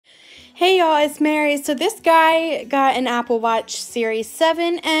Hey y'all, it's Mary. So this guy got an Apple Watch Series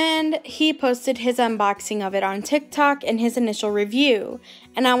 7 and he posted his unboxing of it on TikTok and his initial review.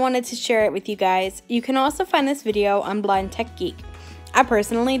 And I wanted to share it with you guys. You can also find this video on Blind Tech Geek. I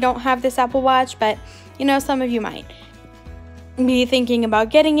personally don't have this Apple Watch, but you know, some of you might be thinking about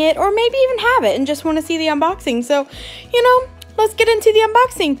getting it or maybe even have it and just want to see the unboxing. So, you know, let's get into the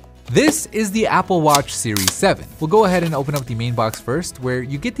unboxing. This is the Apple Watch Series 7. We'll go ahead and open up the main box first, where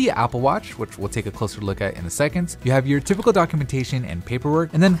you get the Apple Watch, which we'll take a closer look at in a second. You have your typical documentation and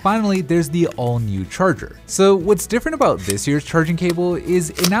paperwork, and then finally there's the all-new charger. So what's different about this year's charging cable is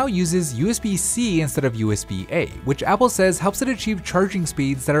it now uses USB-C instead of USB-A, which Apple says helps it achieve charging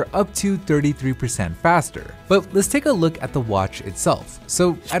speeds that are up to 33% faster. But let's take a look at the watch itself.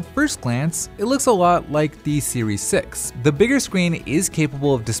 So at first glance, it looks a lot like the Series 6. The bigger screen is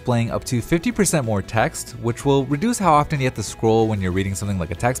capable of displaying up to 50% more text, which will reduce how often you have to scroll when you're reading something like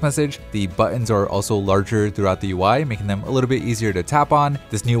a text message. The buttons are also larger throughout the UI, making them a little bit easier to tap on.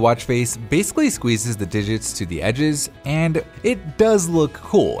 This new watch face basically squeezes the digits to the edges, and it does look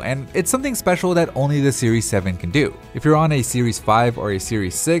cool, and it's something special that only the Series 7 can do. If you're on a Series 5 or a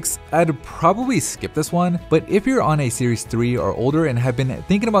Series 6, I'd probably skip this one, but if you're on a Series 3 or older and have been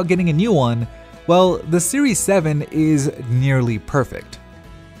thinking about getting a new one, well, the Series 7 is nearly perfect.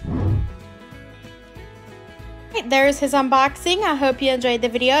 There's his unboxing. I hope you enjoyed the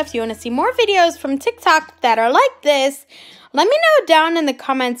video. If you want to see more videos from TikTok that are like this, let me know down in the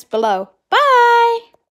comments below. Bye!